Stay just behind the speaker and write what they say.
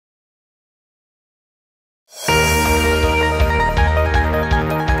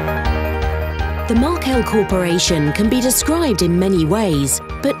The Markel Corporation can be described in many ways,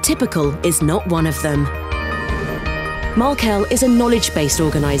 but typical is not one of them. Markel is a knowledge-based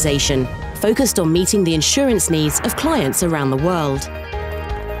organisation focused on meeting the insurance needs of clients around the world.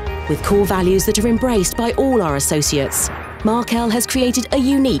 With core values that are embraced by all our associates, Markel has created a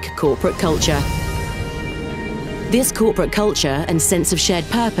unique corporate culture. This corporate culture and sense of shared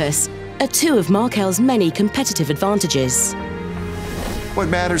purpose are two of Markel's many competitive advantages. What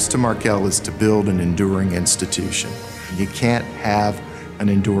matters to Markel is to build an enduring institution. You can't have an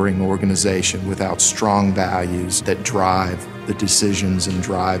enduring organization without strong values that drive the decisions and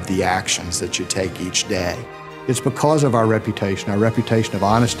drive the actions that you take each day. It's because of our reputation of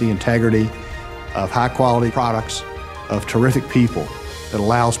honesty, integrity, of high-quality products, of terrific people, that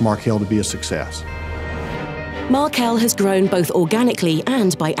allows Markel to be a success. Markel has grown both organically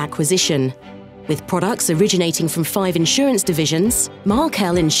and by acquisition. With products originating from 5 insurance divisions,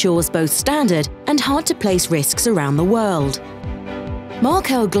 Markel insures both standard and hard-to-place risks around the world.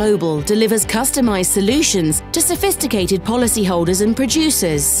 Markel Global delivers customized solutions to sophisticated policyholders and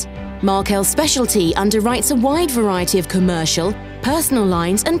producers. Markel Specialty underwrites a wide variety of commercial, personal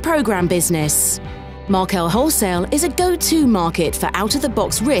lines and program business. Markel Wholesale is a go-to market for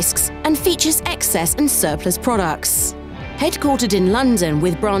out-of-the-box risks and features excess and surplus products. Headquartered in London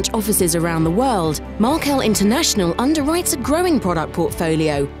with branch offices around the world, Markel International underwrites a growing product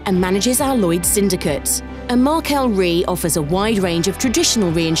portfolio and manages our Lloyd's syndicate. And Markel Re offers a wide range of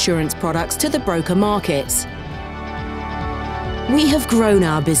traditional reinsurance products to the broker market. We have grown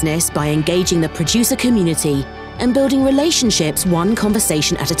our business by engaging the producer community and building relationships one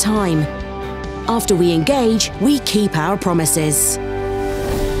conversation at a time. After we engage, we keep our promises.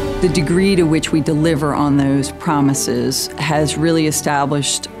 The degree to which we deliver on those promises has really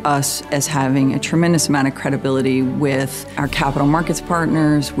established us as having a tremendous amount of credibility with our capital markets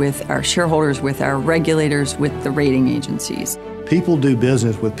partners, with our shareholders, with our regulators, with the rating agencies. People do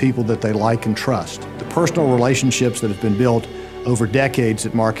business with people that they like and trust. The personal relationships that have been built over decades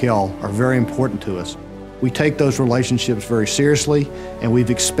at Markel are very important to us. We take those relationships very seriously, and we've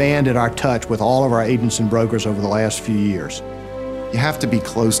expanded our touch with all of our agents and brokers over the last few years. You have to be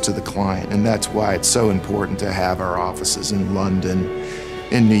close to the client, and that's why it's so important to have our offices in London,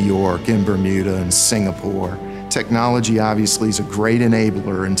 in New York, in Bermuda, and Singapore. Technology obviously is a great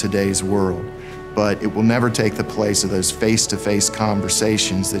enabler in today's world, but it will never take the place of those face-to-face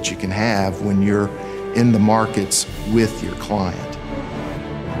conversations that you can have when you're in the markets with your client.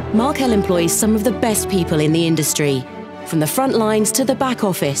 Markel employs some of the best people in the industry. From the front lines to the back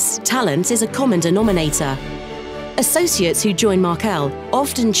office, talent is a common denominator. Associates who join Markel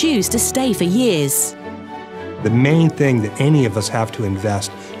often choose to stay for years. The main thing that any of us have to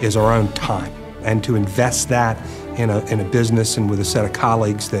invest is our own time, and to invest that in a business and with a set of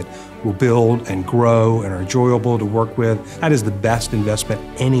colleagues that will build and grow and are enjoyable to work with. That is the best investment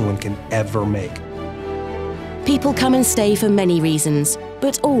anyone can ever make. People come and stay for many reasons,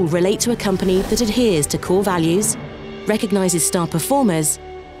 but all relate to a company that adheres to core values, recognizes star performers,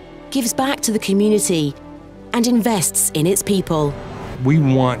 gives back to the community, and invests in its people. We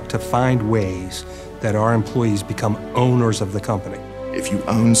want to find ways that our employees become owners of the company. If you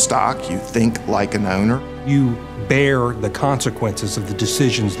own stock, you think like an owner. You bear the consequences of the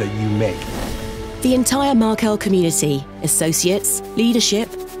decisions that you make. The entire Markel community, associates, leadership,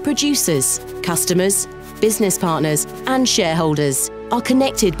 producers, customers, business partners, and shareholders are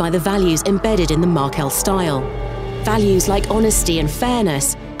connected by the values embedded in the Markel style. Values like honesty and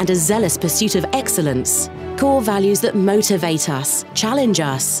fairness and a zealous pursuit of excellence. Core values that motivate us, challenge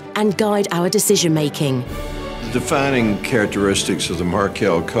us, and guide our decision-making. The defining characteristics of the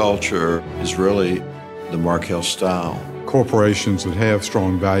Markel culture is really the Markel style. Corporations that have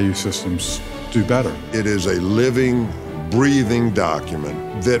strong value systems do better. It is a living, breathing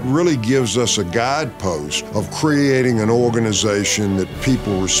document that really gives us a guidepost of creating an organization that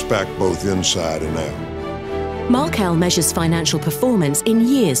people respect both inside and out. Markel measures financial performance in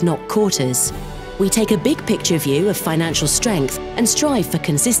years, not quarters. We take a big picture view of financial strength and strive for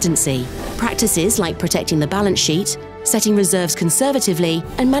consistency. Practices like protecting the balance sheet, setting reserves conservatively,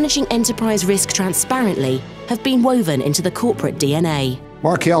 and managing enterprise risk transparently have been woven into the corporate DNA.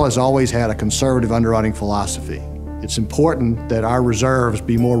 Markel has always had a conservative underwriting philosophy. It's important that our reserves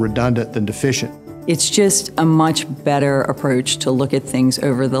be more redundant than deficient. It's just a much better approach to look at things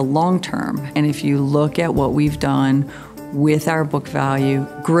over the long term. And if you look at what we've done with our book value,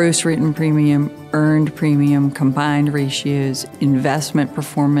 gross written premium, earned premium, combined ratios, investment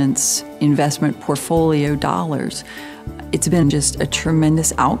performance, investment portfolio dollars, it's been just a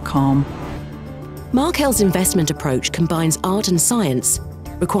tremendous outcome. Markel's investment approach combines art and science,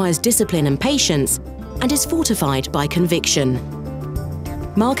 requires discipline and patience, and is fortified by conviction.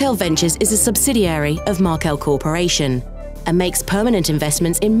 Markel Ventures is a subsidiary of Markel Corporation and makes permanent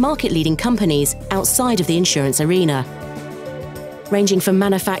investments in market-leading companies outside of the insurance arena, ranging from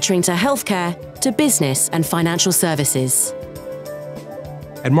manufacturing to healthcare to business and financial services.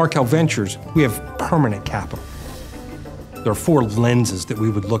 At Markel Ventures, we have permanent capital. There are 4 lenses that we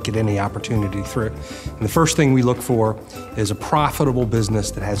would look at any opportunity through. And the first thing we look for is a profitable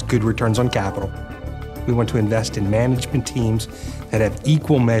business that has good returns on capital. We want to invest in management teams that have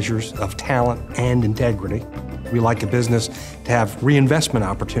equal measures of talent and integrity. We like a business to have reinvestment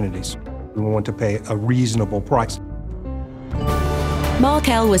opportunities. We want to pay a reasonable price.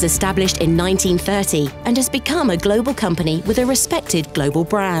 Markel was established in 1930 and has become a global company with a respected global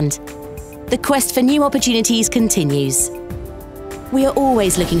brand. The quest for new opportunities continues. We are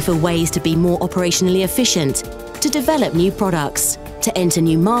always looking for ways to be more operationally efficient, to develop new products, to enter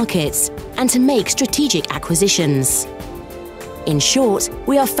new markets, and to make strategic acquisitions. In short,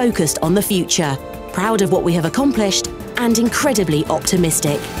 we are focused on the future, proud of what we have accomplished, and incredibly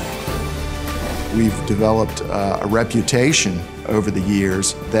optimistic. We've developed a reputation over the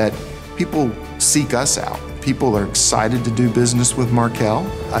years that people seek us out. People are excited to do business with Markel.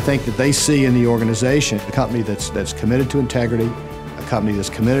 I think that they see in the organization a company that's committed to integrity, a company that's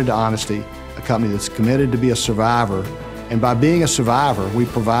committed to honesty, a company that's committed to be a survivor. And by being a survivor, we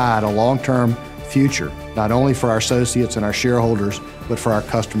provide a long-term future, not only for our associates and our shareholders, but for our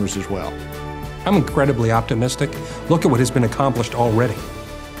customers as well. I'm incredibly optimistic. Look at what has been accomplished already.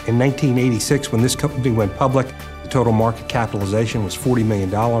 In 1986, when this company went public, the total market capitalization was $40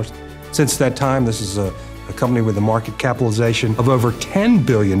 million. Since that time, this is a company with a market capitalization of over $10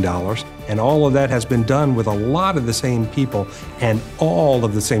 billion, and all of that has been done with a lot of the same people and all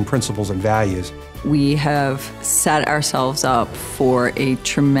of the same principles and values. We have set ourselves up for a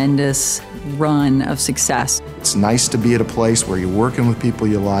tremendous run of success. It's nice to be at a place where you're working with people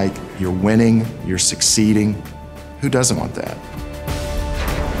you like, you're winning, you're succeeding. Who doesn't want that?